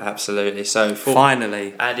show. Absolutely. So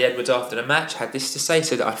finally, Andy Edwards after the match had this to say: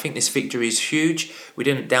 "Said I think this victory is huge. We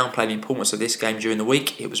didn't downplay the importance of this game during the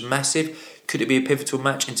week. It was massive. Could it be a pivotal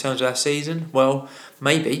match in terms of our season? Well,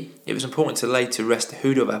 maybe. It was important to lay to rest the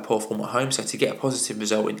hoodoo of our poor form at home, so to get a positive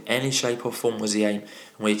result in any shape or form was the aim,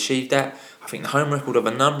 and we achieved that. I think the home record of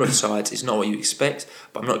a number of sides is not what you expect,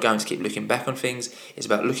 but I'm not going to keep looking back on things. It's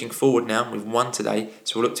about looking forward now. We've won today,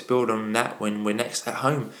 so we'll look to build on that when we're next at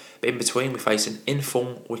home. But in between, we face an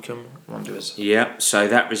in-form Wickham Wanderers." Yeah, so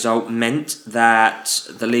that result meant that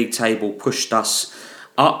the league table pushed us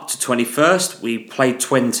up to 21st. We played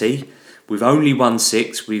 20. We've only won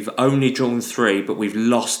 6, we've only drawn 3, but we've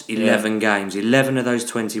lost 11 games. 11 of those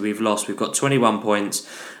 20 we've lost. We've got 21 points,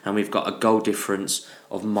 and we've got a goal difference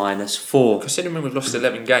of -4. Considering we've lost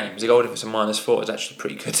 11 games, the goal difference of -4 is actually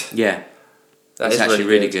pretty good. Yeah. That's actually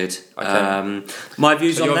really good. Okay. My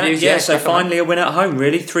views on that? Views, so finally a win at home,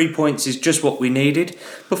 really. 3 points is just what we needed.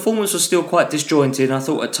 Performance was still quite disjointed, and I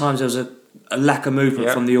thought at times there was a lack of movement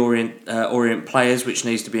from the Orient players, which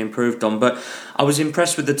needs to be improved on. But I was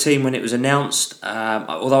impressed with the team when it was announced,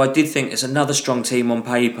 although I did think it's another strong team on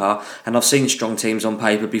paper, and I've seen strong teams on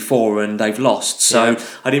paper before and they've lost, so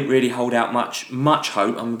I didn't really hold out much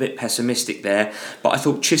hope. I'm a bit pessimistic there, but I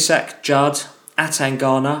thought Chisak, Judd,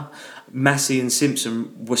 Atangana, Massey and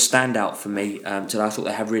Simpson were standout for me today. I thought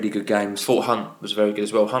they had really good games. Thought Hunt was very good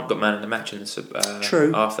as well. Hunt got man in the match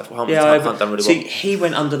True. After Hunt done really well. He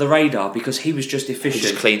went under the radar because he was just efficient. He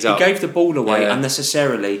just cleans up. He gave the ball away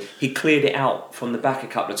unnecessarily. He cleared it out from the back a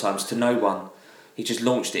couple of times to no one. He just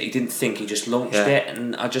launched it. He didn't think. He just launched it,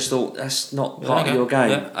 and I just thought that's not part of your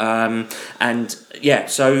game.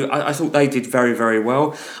 So I thought they did very, very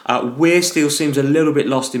well. Weir still seems a little bit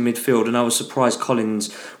lost in midfield, and I was surprised Collins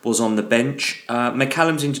was on the bench.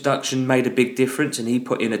 McCallum's introduction made a big difference, and he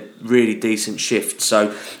put in a really decent shift.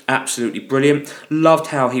 So absolutely brilliant. Loved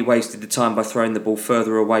how he wasted the time by throwing the ball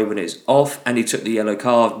further away when it's off, and he took the yellow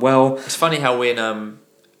card well. It's funny how when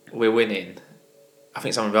we're winning, I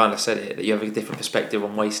think someone behind us said it, that you have a different perspective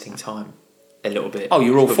on wasting time a little bit. Oh,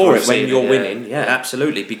 you're all for it when you're winning. Yeah,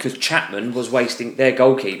 absolutely. Because Chapman was wasting, their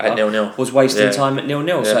goalkeeper at 0-0. Was wasting time at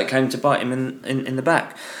 0-0, so it came to bite him in the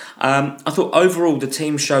back. I thought overall the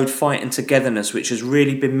team showed fight and togetherness, which has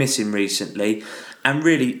really been missing recently. And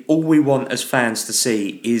really, all we want as fans to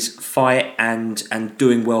see is fight and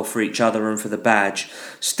doing well for each other and for the badge.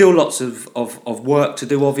 Still lots of work to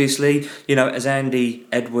do, obviously. You know, as Andy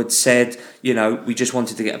Edwards said, you know, we just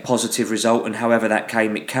wanted to get a positive result, and however that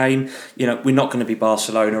came, it came. You know, we're not going to be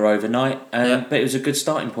Barcelona overnight, but it was a good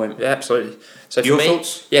starting point. Yeah, absolutely. So for Your me,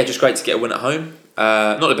 thoughts? Yeah, just great to get a win at home.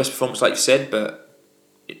 Not the best performance, like you said, but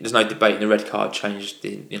there's no debate. The red card changed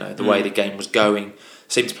the way the game was going.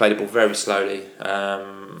 Seemed to play the ball very slowly.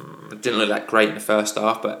 Didn't look that great in the first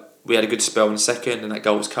half, but we had a good spell in the second, and that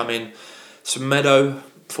goal was coming. So Meadow,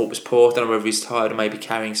 thought was poor. Don't know whether he's tired or maybe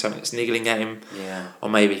carrying something that's niggling at him. Yeah. Or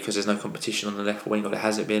maybe because there's no competition on the left wing, or there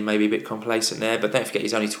hasn't been, maybe a bit complacent there. But don't forget,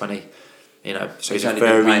 he's only 20. You know, so he's a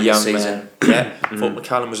very young man. Yeah. Thought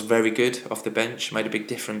McCallum was very good off the bench, made a big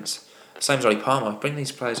difference. Same as Ollie Palmer. Bring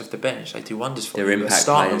these players off the bench; they do wonders for you. They're impact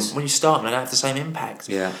players. When you start them, they don't have the same impact.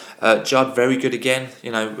 Yeah. Judd, very good again.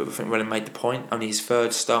 You know, I think Welland made the point. Only his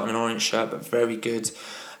third start in an Orient shirt, but very good.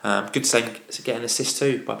 Good to get an assist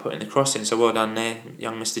too by putting the cross in. So well done there,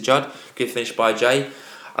 young Mr. Judd. Good finish by Jay.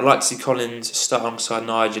 I'd like to see Collins start alongside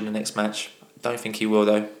Nigel in the next match. Don't think he will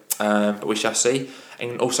though. But we shall see.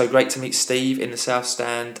 And also great to meet Steve in the South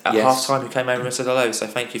Stand at Yes. half time, who came over and said hello. So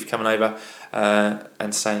thank you for coming over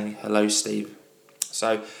and saying hello, Steve.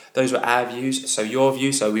 So those were our views. So your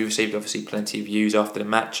views. So we received obviously plenty of views after the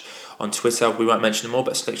match on Twitter. We won't mention them all,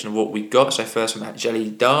 but a selection of what we got. So first from Jelly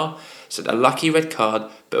Dar said a lucky red card,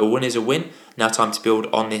 but a win is a win. Now time to build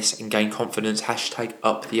on this and gain confidence. Hashtag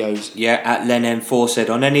up the O's. Yeah, at Len M4 said,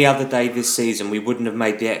 on any other day this season, we wouldn't have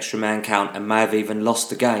made the extra man count and may have even lost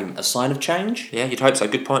the game. A sign of change? Yeah, you'd hope so.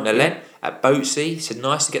 Good point there, Len. At Boatsy said,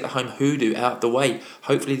 nice to get the home hoodoo out of the way.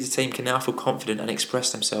 Hopefully the team can now feel confident and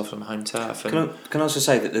express themselves on home turf. And Can I also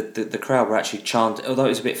say that the crowd were actually chanting, although it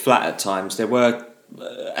was a bit flat at times, there were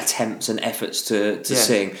attempts and efforts to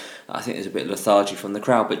sing. I think there's a bit of lethargy from the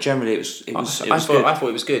crowd, but generally it was I good. thought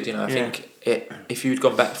it was good. I think if you'd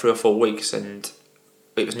gone back 3 or 4 weeks and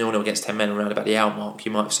it was 0-0 against 10 men around about the hour mark,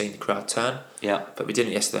 you might have seen the crowd turn. Yeah. But we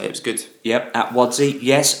didn't yesterday. It was good. Yep. At Wadsey,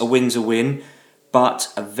 yes, a win's a win,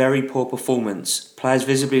 but a very poor performance. Players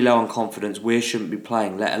visibly low on confidence. Weir shouldn't be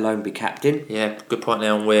playing, let alone be captain. Yeah, good point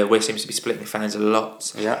there on Weir. Weir seems to be splitting the fans a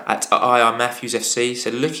lot. Yeah. At IR Matthews FC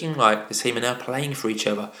said, looking like the team are now playing for each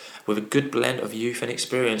other with a good blend of youth and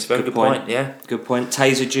experience. Very good point. Yeah. Good point.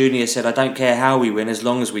 Taser Jr. said, I don't care how we win as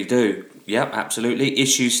long as we do. Yep, absolutely.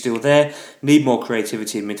 Issues still there. Need more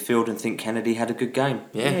creativity in midfield and think Kennedy had a good game.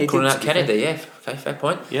 Yeah, calling out Kennedy, yeah. Okay, fair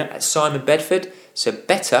point. Yeah. At Simon Bedford said,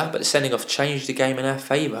 better, but the sending off changed the game in our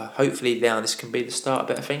favour. Hopefully now this can be the start of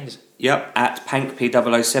better things. Yep. At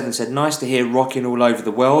PankP007 said, nice to hear rocking all over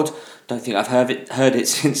the world. Don't think I've heard it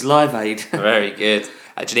since Live Aid. Very good.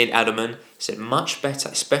 At Janine Adelman said, much better,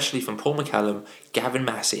 especially from Paul McCallum, Gavin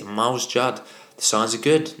Massey and Miles Judd. The signs are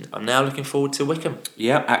good. I'm now looking forward to Wickham.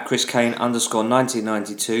 Yeah, at Chris Kane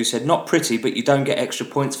 _1992 said, not pretty, but you don't get extra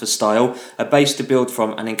points for style. A base to build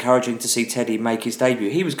from and encouraging to see Teddy make his debut.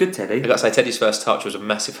 He was good, Teddy. I've got to say, Teddy's first touch was a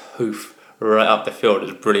massive hoof right up the field. It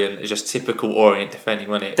was brilliant. It was just typical Orient defending,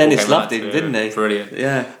 wasn't it? Dennis loved him, didn't he? Brilliant.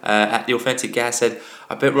 Yeah. At The Authentic Gas said,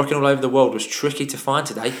 I bet rocking all over the world was tricky to find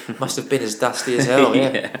today. Must have been as dusty as hell,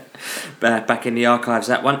 yeah. Back in the archives,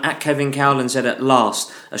 that one. At Kevin Cowland said, at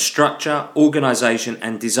last, a structure, organisation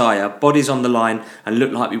and desire, bodies on the line and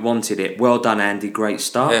looked like we wanted it. Well done, Andy. Great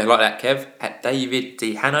start. Yeah, like that, Kev. At David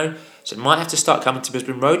D. Hanno said, might have to start coming to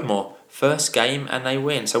Brisbane Road more. First game and they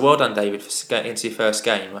win. So well done, David, for getting into your first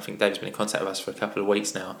game. I think David's been in contact with us for a couple of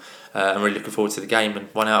weeks now. I'm really looking forward to the game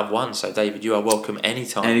and 1 out of 1. So David, you are welcome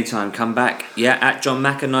anytime. Anytime, come back. Yeah, at John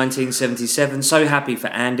Macker 1977. So happy for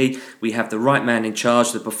Andy. We have the right man in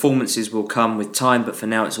charge. The performances will come with time, but for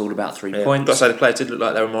now it's all about 3 points. Got to say the players did look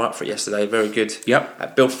like they were more up for it yesterday. Very good. Yep.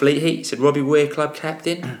 At Bill Fleetheat said, Robbie Weir club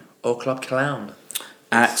captain or club clown?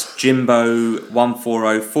 At Jimbo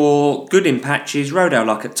 1404, good in patches, rode our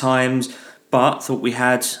luck at times, but thought we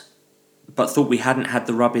hadn't had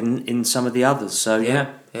the rub in some of the others. So yeah.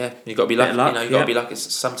 You got to be lucky. Luck, You got to be lucky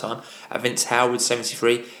sometime. At Vince Howard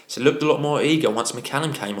 73, so looked a lot more eager once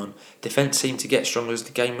McCallum came on. Defence seemed to get stronger as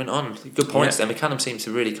the game went on. Good points there. McCallum seemed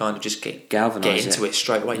to really kind of just get into it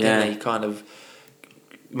straight away. Didn't he? Kind of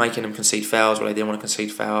making them concede fouls where they didn't want to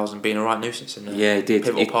concede fouls and being a right nuisance in the he did.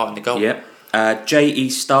 pivotal part in the goal. Yep. J.E.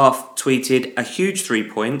 Staff tweeted, a huge 3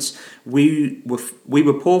 points. We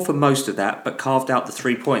were poor for most of that, but carved out the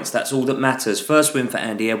 3 points. That's all that matters. First win for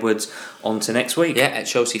Andy Edwards. On to next week. Yeah, at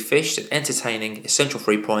Chelsea Fish, said entertaining, essential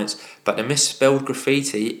 3 points, but the misspelled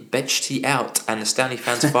graffiti, Betchty out, and the Stanley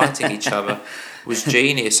fans fighting each other was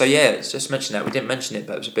genius. So yeah, just mention that. We didn't mention it,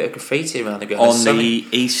 but it was a bit of graffiti around the ground. On the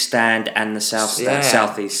east stand and the south stand,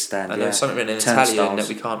 southeast stand. And there was something written in Italian that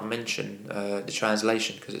we can't mention the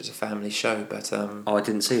translation because it's a family show. But I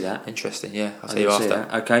didn't see that. Interesting, yeah. I'll tell you after.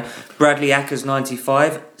 Okay. Bradley Ackers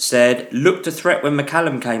 95 said, looked a threat when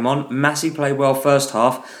McCallum came on. Massey played well first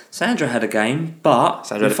half. Sandra had a game, but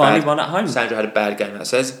we finally won at home. Sandra had a bad game, that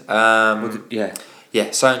says.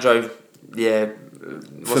 Yeah, Sandro,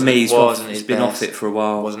 for me, he's been off it for a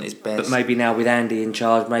while. Wasn't his best. But maybe now with Andy in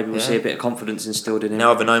charge, maybe we'll see a bit of confidence instilled in him.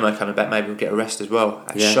 Now with Vanomo coming back, maybe we'll get a rest as well.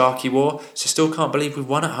 At Sharky War, so still can't believe we've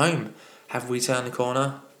won at home. Have we turned the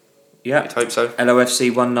corner? Yeah. I'd hope so. LOFC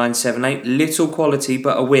 1978, little quality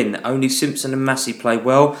but a win. Only Simpson and Massey played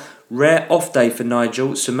well. Rare off day for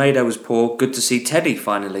Nigel. Semedo was poor. Good to see Teddy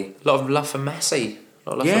finally. A lot of love for Massey.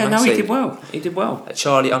 He did well. At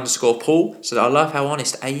Charlie _Paul said, I love how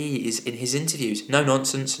honest AE is in his interviews. No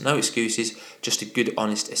nonsense, no excuses, just a good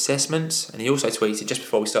honest assessment. And he also tweeted just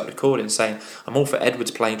before we started recording saying, I'm all for Edwards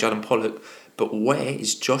playing Jordan Pollock, but where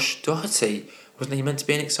is Josh Doherty? Wasn't he meant to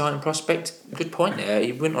be an exciting prospect? Good point there.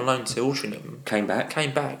 He went on loan to Altrincham. Came back.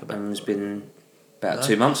 But And has been About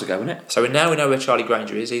 2 months ago, wasn't it? So now we know where Charlie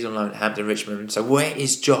Granger is. He's on loan at Hampton Richmond. So where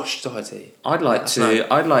is Josh Doherty? I'd like to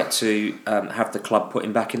have the club put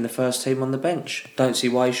him back in the first team on the bench. Don't see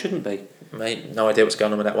why he shouldn't be. Mate, no idea what's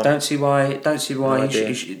going on with that one. Don't see why. There's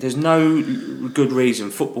no good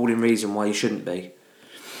reason, footballing reason, why he shouldn't be.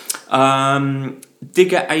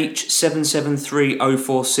 Digger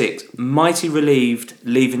H773046. Mighty relieved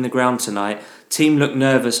leaving the ground tonight. Team looked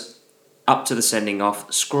nervous up to the sending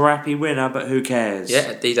off. Scrappy winner, but who cares?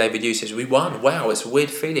 Yeah, D. David Hughes says, we won. Wow, it's a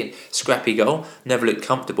weird feeling. Scrappy goal. Never looked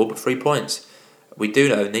comfortable, but 3 points. We do,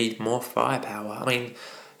 though, need more firepower. I mean,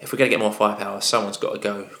 if we're going to get more firepower, someone's got to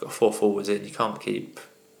go. We've got 4 forwards in. You can't keep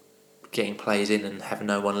getting players in and having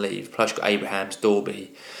no one leave. Plus, you've got Abrahams,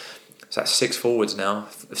 Dorby. So that's 6 forwards now.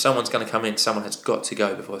 If someone's going to come in, someone has got to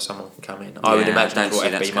go before someone can come in. I would imagine that's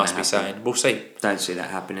what FB must be saying. We'll see. Don't see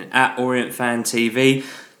that happening. At Orient Fan TV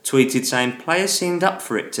tweeted saying, players seemed up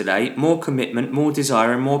for it today. More commitment, more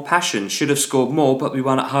desire and more passion. Should have scored more, but we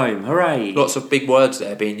won at home. Hooray. Lots of big words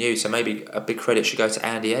there being used. So maybe a big credit should go to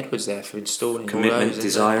Andy Edwards there for installing commitment, all those,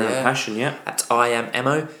 desire and passion, yeah. At I Am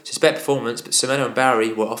Emo. It's a better performance, but Semedo and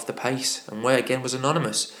Barry were off the pace. And where again was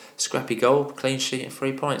anonymous. Scrappy goal, clean sheet and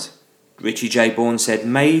 3 points. Richie J. Bourne said,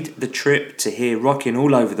 made the trip to hear rocking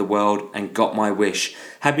all over the world and got my wish.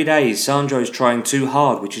 Happy days. Sandro's trying too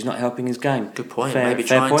hard, which is not helping his game. Good point. Maybe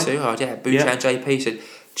trying too hard. Yeah. Bhutan JP said,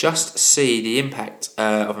 just see the impact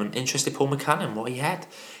of an interested Paul McCallum, what he had.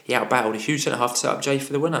 He outbattled a huge centre-half to set up Jay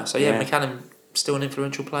for the winner. So yeah, McCallum still an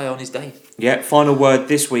influential player on his day. Yeah, final word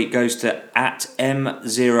this week goes to at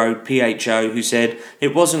M0PHO, who said,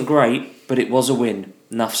 it wasn't great, but it was a win.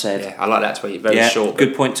 Enough said. Yeah, I like that tweet. Very short.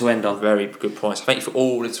 Good point to end on. Very good point. So thank you for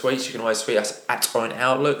all the tweets. You can always tweet us at Orient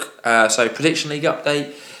Outlook. So prediction league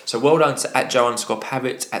update. So well done to at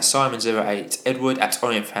Joe_Pavitt, at Simon08, Edward, at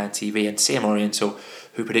Orient Fan TV, and CM Oriental,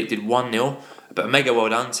 who predicted 1-0. But a mega well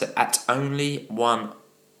done to at only one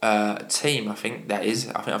team, I think that is.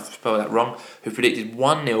 I think I've spelled that wrong. Who predicted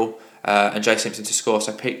 1-0 and Jay Simpson to score.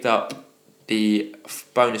 So picked up the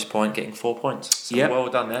bonus point, getting 4 points. So well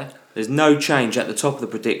done there. There's no change at the top of the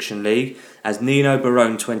prediction league, as Nino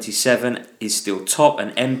Barone 27 is still top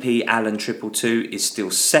and MP Allen 222 is still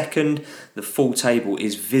second. The full table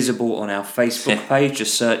is visible on our Facebook page.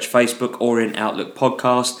 Just search Facebook Orient Outlook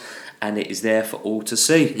Podcast and it is there for all to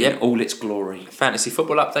see in all its glory. Fantasy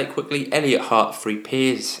football update quickly. Elliot Hart, 3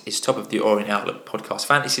 Piers, is top of the Orient Outlook Podcast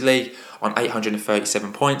Fantasy League on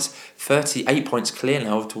 837 points. 38 points clear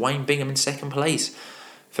now of Dwayne Bingham in second place.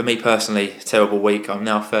 For me personally, terrible week. I'm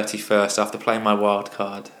now 31st after playing my wild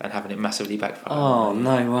card and having it massively backfire. Oh,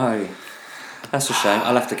 no way. That's a shame.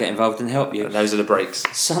 I'll have to get involved and help you. Those are the breaks.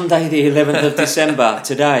 Sunday the 11th of December.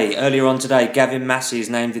 Earlier on today, Gavin Massey is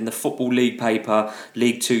named in the Football League paper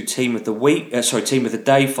League 2 Team of the Team of the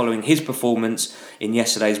Day following his performance in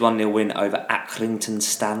yesterday's 1-0 win over Accrington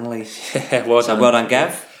Stanley. Yeah, well done. Well done,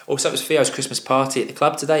 Gav. Also, it was Theo's Christmas party at the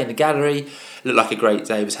club today in the gallery. It looked like a great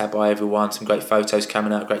day. It was had by everyone. Some great photos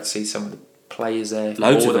coming out. Great to see some of the players there.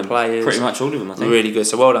 Loads all of them. The players. Pretty much all of them, I think. Really good.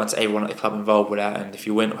 So well done to everyone at the club involved with that. And if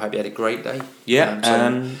you win, I hope you had a great day.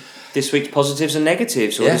 Yeah. This week's positives and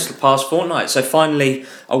negatives, or this past fortnight. So finally,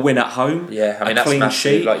 a win at home. Yeah, I mean, that's clean massive,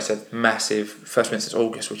 sheet. like you said, massive. First win since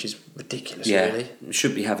August, which is ridiculous, really.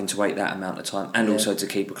 Should be having to wait that amount of time, and also to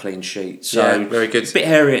keep a clean sheet. So very good. A bit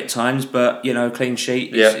hairy at times, but clean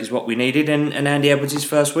sheet is what we needed, and Andy Edwards'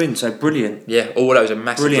 first win, so brilliant. Yeah, all those are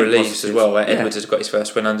massive reliefs as well. Edwards has got his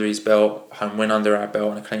first win under his belt, home win under our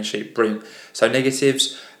belt, and a clean sheet, brilliant. So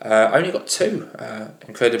negatives, only got 2,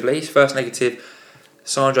 incredibly. First negative,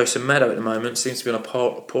 Sandro Semedo at the moment seems to be on a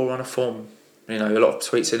poor run of form. A lot of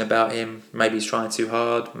tweets in about him. Maybe he's trying too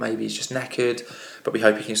hard. Maybe he's just knackered. But we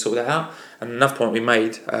hope he can sort that out. And another point we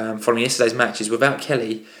made following yesterday's match is without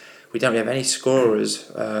Kelly, we don't have any scorers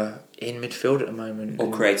in midfield at the moment.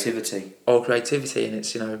 Or creativity. And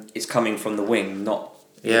it's it's coming from the wing, not.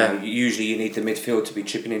 Usually you need the midfield to be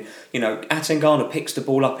chipping in. Atangana picks the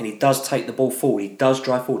ball up and he does take the ball forward. He does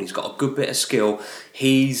drive forward. He's got a good bit of skill.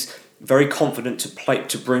 He's very confident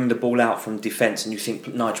to bring the ball out from defence, and you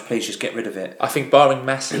think, Nigel, please just get rid of it. I think barring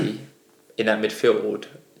Massey in that midfield,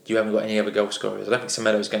 you haven't got any other goal scorers. I don't think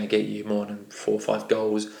Semedo's going to get you more than 4 or 5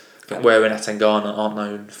 goals. Where in Atangana aren't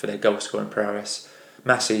known for their goal scoring prowess.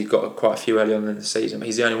 Massey got quite a few early on in the season, but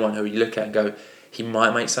he's the only one who you look at and go, he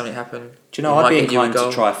might make something happen. Do you know, I'd be inclined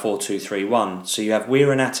to try 4-2-3-1. So you have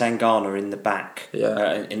Weir and Atangana in the back,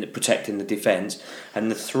 protecting the defence, and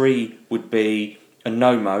the 3 would be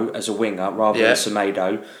Nomo as a winger rather than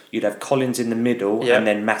Semedo. You'd have Collins in the middle and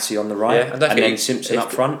then Massey on the right, and then Simpson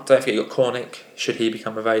up front. Don't forget you've got Cornick. Should he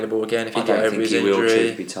become available again if he get over his injury?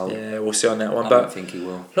 Truth be told. Yeah, we'll see on that one. I don't think he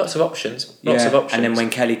will. Lots of options. Lots of options. And then when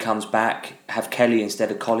Kelly comes back, have Kelly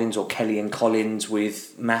instead of Collins, or Kelly and Collins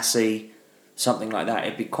with Massey, something like that.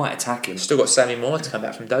 It'd be quite attacking. Still got Sammy Moore to come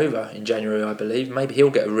back from Dover in January, I believe. Maybe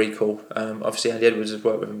he'll get a recall. Obviously, Andy Edwards has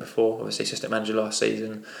worked with him before. Obviously, assistant manager last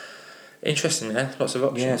season. Interesting there. Lots of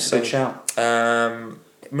options. Yeah, it's a good shout.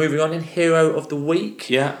 Moving on in Hero of the Week.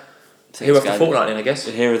 Yeah. Hero of the Fortnight, I guess.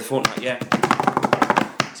 The Hero of the Fortnight, yeah.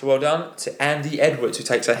 So well done to Andy Edwards, who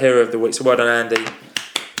takes our Hero of the Week. So well done, Andy.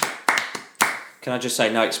 Can I just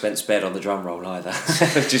say no expense spared on the drum roll either?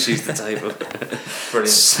 Just use the table. Brilliant.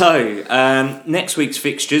 So, next week's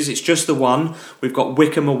fixtures, it's just the one. We've got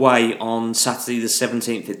Wickham away on Saturday the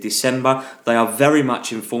 17th of December. They are very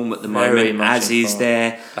much in form at the moment, as is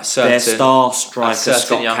their star striker,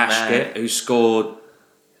 Scott Cashkett, who scored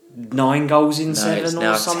 9 goals in 7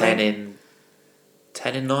 or something.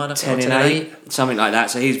 10 in 9, I think. 10 in 8, something like that.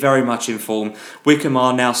 So he's very much in form. Wickham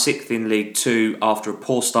are now 6th in League 2 after a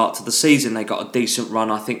poor start to the season. They got a decent run.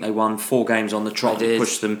 I think they won 4 games on the trot to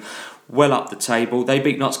push them well up the table. They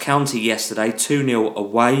beat Notts County yesterday, 2-0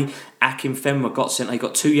 away. Akinfenwa got sent. They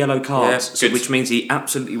got 2 yellow cards, which means he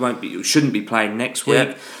absolutely shouldn't be playing next week.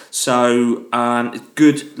 Yeah. So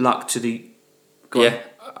good luck to the. I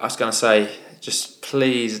was going to say, just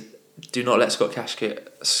please do not let Scott Cashkett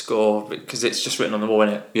score, because it's just written on the wall,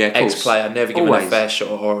 isn't it? Yeah, ex-player, never given a fair shot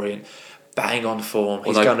at Orient. Bang on form.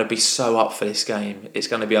 He's going to be so up for this game. It's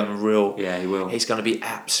going to be unreal. Yeah, he will. He's going to be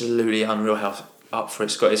absolutely unreal how up for it,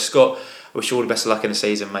 Scott. Scott, I wish you all the best of luck in the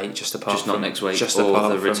season, mate. Just not next week. Just or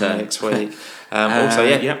apart the from return next week.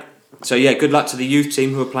 So good luck to the youth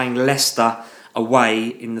team who are playing Leicester away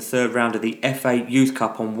in the 3rd round of the FA Youth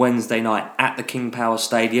Cup on Wednesday night at the King Power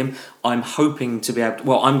Stadium. I'm hoping to be able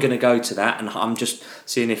to, I'm going to go to that, and I'm just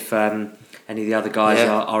seeing if any of the other guys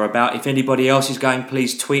are about. If anybody else is going,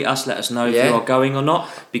 please tweet us, let us know if you are going or not.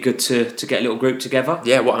 Be good to get a little group together.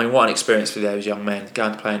 Yeah, what an experience for those young men,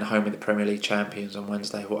 going to play in the home of the Premier League champions on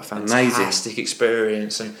Wednesday. What a fantastic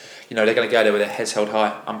experience. And they're going to go there with their heads held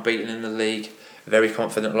high, unbeaten in the league, very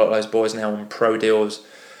confident. A lot of those boys now on pro deals.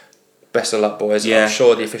 Best of luck, boys. I'm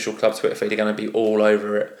sure the official club Twitter feed are going to be all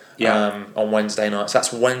over it on Wednesday night. So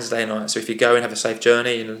that's Wednesday night. So if you go and have a safe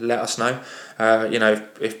journey, and let us know.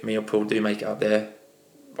 If me or Paul do make it up there,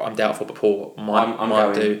 I'm doubtful, but Paul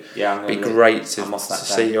might do. Yeah, it'd be great to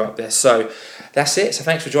see you up there. So that's it. So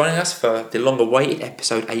thanks for joining us for the long-awaited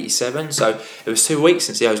episode 87. So it was 2 weeks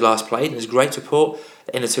since the O's last played, and it was great to report.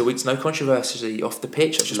 In the 2 weeks, no controversy off the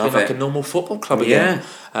pitch. It's just been like a normal football club again.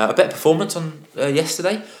 A better performance on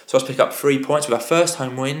yesterday. So let's pick up 3 points with our first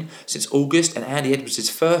home win since August, and Andy Edwards'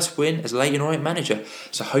 first win as Leyton Orient manager.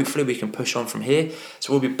 So hopefully we can push on from here.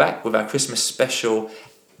 So we'll be back with our Christmas special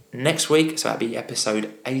next week. So that'll be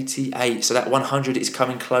episode 88. So that 100 is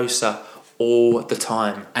coming closer all the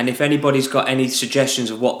time. And if anybody's got any suggestions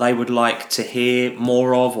of what they would like to hear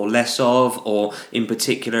more of or less of, or in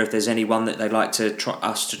particular if there's anyone that they'd like to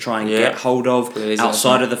try and get hold of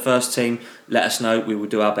outside of the first team, let us know. We will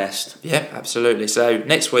do our best. Yeah, absolutely. So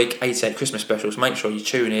next week, 88 Christmas specials. Make sure you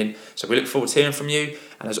tune in. So we look forward to hearing from you.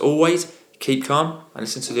 And as always, keep calm and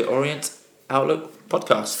listen to the Orient Outlook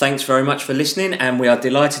podcast. Thanks very much for listening, and we are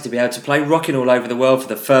delighted to be able to play Rocking All Over the World for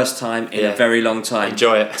the first time in a very long time.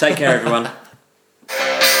 Enjoy it. Take care, everyone.